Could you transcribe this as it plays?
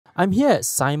I'm here at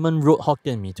Simon Road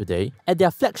Hokkien Mee today at their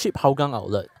flagship Hougang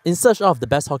outlet in search of the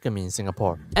best Hokkien Mee in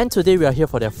Singapore. And today we are here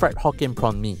for their fried Hokkien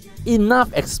prawn mee.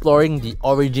 Enough exploring the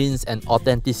origins and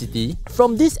authenticity.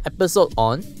 From this episode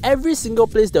on, every single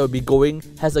place that we'll be going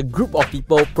has a group of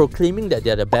people proclaiming that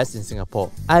they're the best in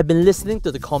Singapore. I've been listening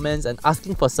to the comments and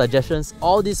asking for suggestions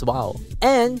all this while.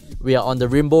 And we are on the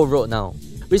Rainbow Road now.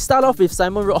 We start off with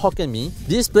Simon Road Hokkien Mee.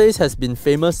 This place has been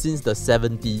famous since the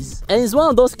 70s, and it's one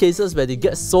of those cases where they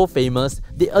get so famous,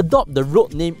 they adopt the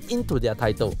road name into their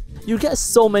title. You get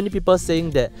so many people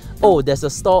saying that, oh, there's a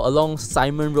stall along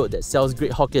Simon Road that sells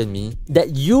great Hokkien Mee,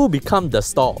 that you become the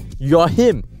stall. You're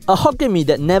him. A Hokkien Mee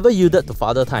that never yielded to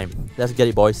father time. Let's get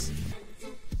it, boys.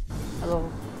 Hello.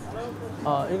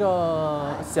 一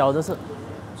个小的是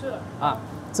吃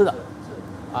的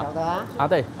小的啊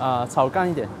对炒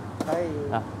干一点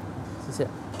谢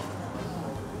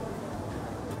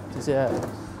谢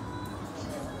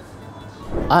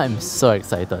I'm so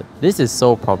excited. This is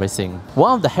so promising.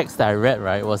 One of the hacks that I read,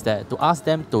 right, was that to ask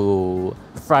them to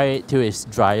fry it till it's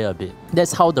drier a bit.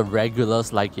 That's how the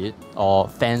regulars like it, or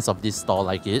fans of this store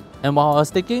like it. And while I was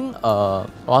taking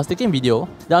video,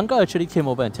 the uncle actually came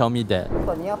over and tell me that 如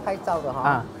果你要拍照的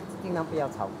话尽量不要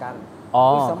炒干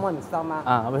为什么你知道吗？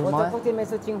为什么？我的福建面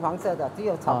是金黄色的，只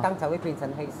有炒干才会变成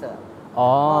黑色。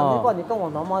如果你跟我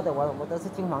normal的，我都是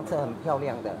金黄色，很漂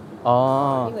亮的。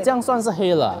这样算是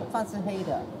黑了？算是黑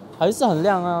的，还是很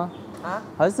亮啊？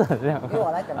还是很亮。对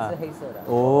我来讲是黑色的。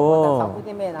我的炒福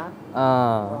建面不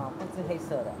是黑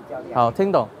色的，漂亮。好，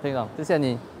听懂，谢谢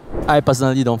你。I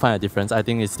personally don't find a difference. I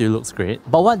think it still looks great.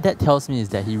 But what that tells me is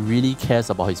that he really cares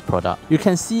about his product. You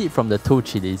can see it from the two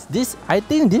chilies. I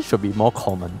think this should be more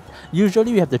common.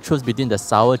 Usually we have to choose between the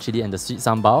sour chili and the sweet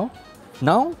sambal.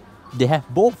 Now, they have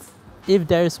both. If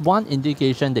there is one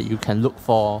indication that you can look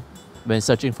for when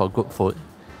searching for good food,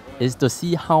 is to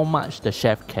see how much the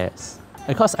chef cares.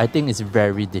 Because I think it's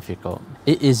very difficult.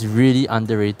 It is really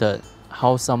underrated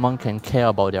how someone can care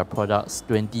about their products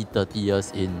 20, 30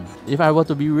 years in. If I were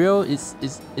to be real, it's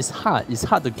hard. It's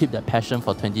hard to keep that passion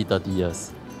for 20, 30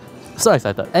 years. So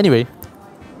excited. Anyway,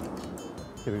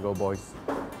 here we go, boys.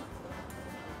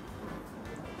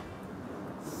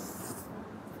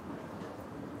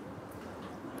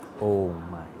 Oh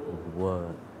my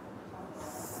word.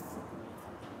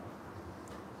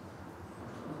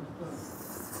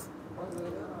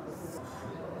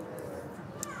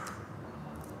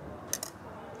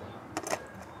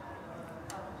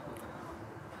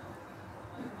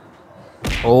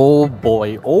 Oh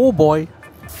boy,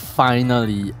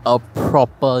 finally a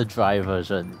proper dry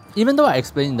version. Even though I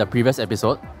explained in the previous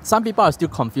episode, some people are still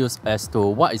confused as to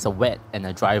what is a wet and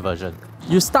a dry version.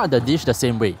 You start the dish the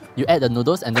same way. You add the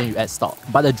noodles and then you add stock.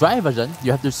 But the dry version,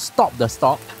 you have to stop the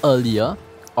stock earlier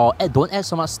or don't add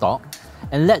so much stock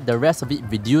and let the rest of it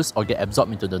reduce or get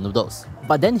absorbed into the noodles.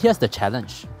 But then here's the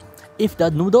challenge. If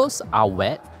the noodles are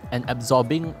wet and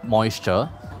absorbing moisture,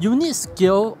 you need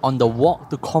skill on the wok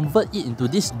to convert it into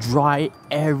this dry,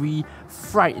 airy,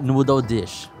 fried noodle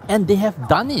dish. And they have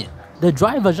done it. The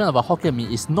dry version of a Hokkien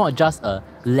Mee is not just a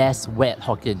less wet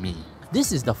Hokkien Mee.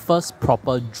 This is the first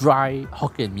proper dry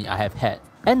Hokkien Mee I have had.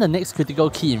 And the next critical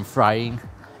key in frying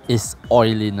is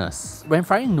oiliness. When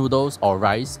frying noodles or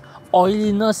rice,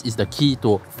 oiliness is the key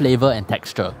to flavor and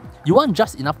texture. You want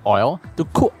just enough oil to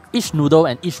cook each noodle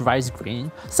and each rice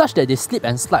grain such that they slip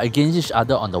and slide against each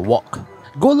other on the wok.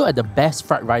 Go look at the best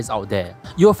fried rice out there.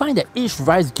 You'll find that each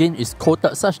rice grain is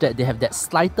coated such that they have that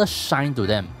slightest shine to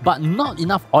them, but not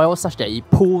enough oil such that it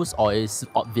pools or is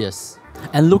obvious.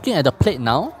 And looking at the plate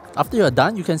now, after you're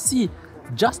done, you can see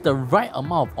just the right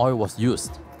amount of oil was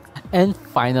used. And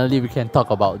finally, we can talk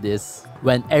about this.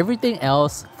 When everything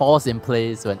else falls in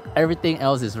place, when everything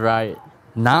else is right,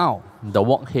 now the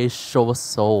wok haze shows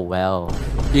so well.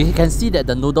 You can see that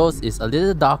the noodles is a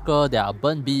little darker, there are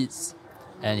burnt bits,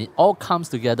 and it all comes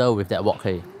together with that wok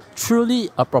haze. Truly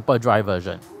a proper dry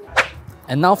version.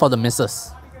 And now for the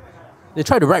misses. They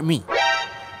try to wrap me.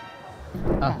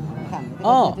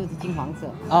 就是金黄色，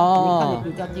你看的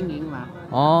比较晶莹嘛。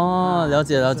了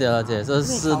解，这是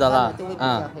是的啦。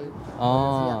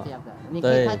你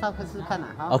可以拍照试看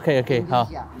啊。OK，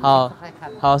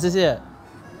 好，谢谢。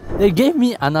They gave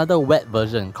me another wet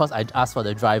version because I asked for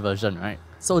the dry version, right?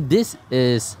 So this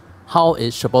is how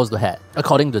it's supposed to have,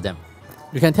 according to them.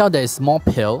 You can tell that it's more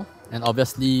pale and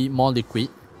obviously more liquid.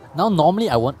 Now, normally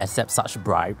I won't accept such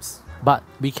bribes, but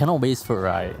we cannot waste food,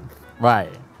 right? Right.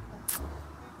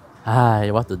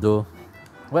 What to do?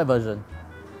 Wet version.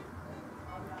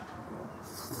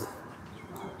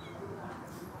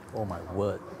 Oh my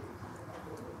word.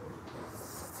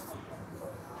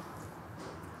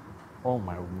 Oh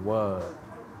my word.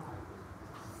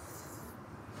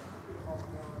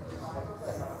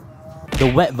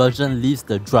 The wet version leaves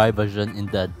the dry version in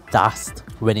the dust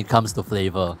when it comes to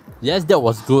flavor. Yes, that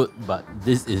was good, but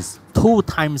this is 2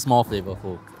 times more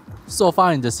flavorful. So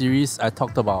far in the series, I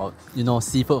talked about, you know,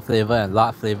 seafood flavor and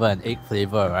lard flavor and egg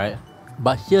flavor, right?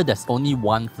 But here there's only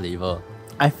one flavor.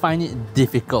 I find it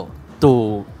difficult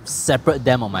to separate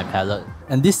them on my palate.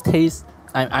 And this taste,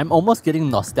 I'm almost getting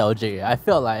nostalgic. I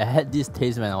felt like I had this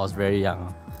taste when I was very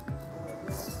young.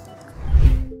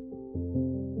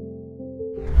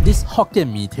 This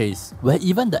Hokkien Mee taste, where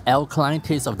even the alkaline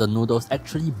taste of the noodles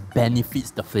actually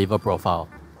benefits the flavor profile.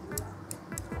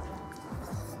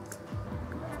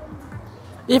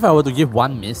 If I were to give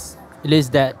one miss, it is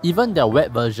that even the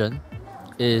wet version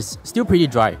is still pretty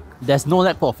dry. There's no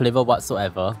lack of flavor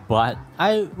whatsoever, but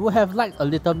I would have liked a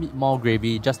little bit more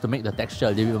gravy just to make the texture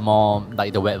a little bit more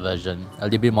like the wet version, a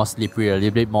little bit more slippery, a little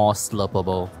bit more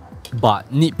slurpable.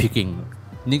 But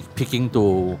nitpicking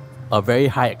to a very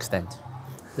high extent.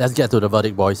 Let's get to the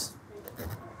verdict, boys.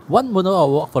 1 noodle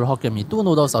I'll walk for the Hokkien Mee, 2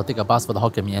 noodles I'll take a bus for the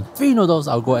Hokkien Mee, and 3 noodles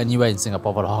I'll go anywhere in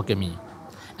Singapore for the Hokkien Mee.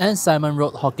 And Simon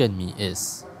Road Hokkien Mee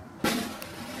is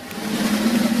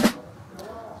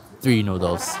 3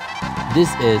 noodles.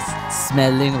 This is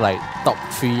smelling like top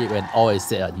 3 when all is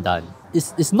said and done.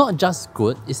 It's not just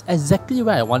good, it's exactly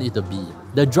where I want it to be.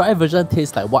 The dry version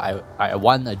tastes like what I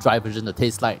want a dry version to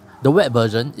taste like. The wet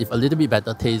version, if a little bit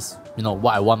better, tastes, you know,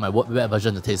 what I want my wet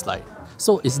version to taste like.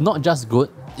 So it's not just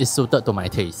good, it's suited to my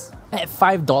taste. At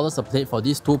 $5 a plate for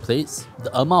these 2 plates,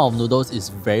 the amount of noodles is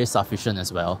very sufficient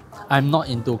as well. I'm not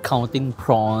into counting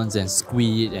prawns and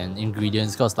squid and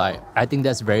ingredients because like, I think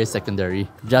that's very secondary.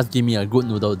 Just give me a good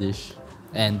noodle dish.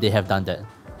 And they have done that.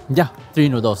 Yeah, 3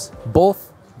 noodles.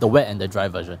 Both the wet and the dry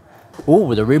version.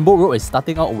 Oh, the Rainbow Road is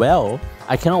starting out well.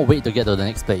 I cannot wait to get to the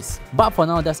next place. But for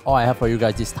now, that's all I have for you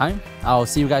guys this time. I'll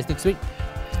see you guys next week.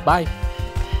 Bye.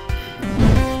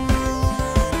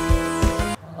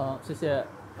 谢谢。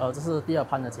这是第2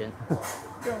盘的钱。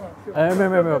没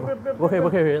有，不可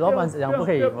以，老板讲不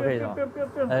可以的。不可以，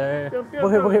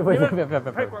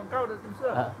拍广告的是不是？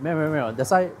没有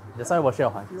，that's why我需要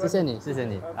还。谢谢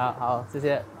你，好，谢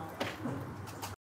谢。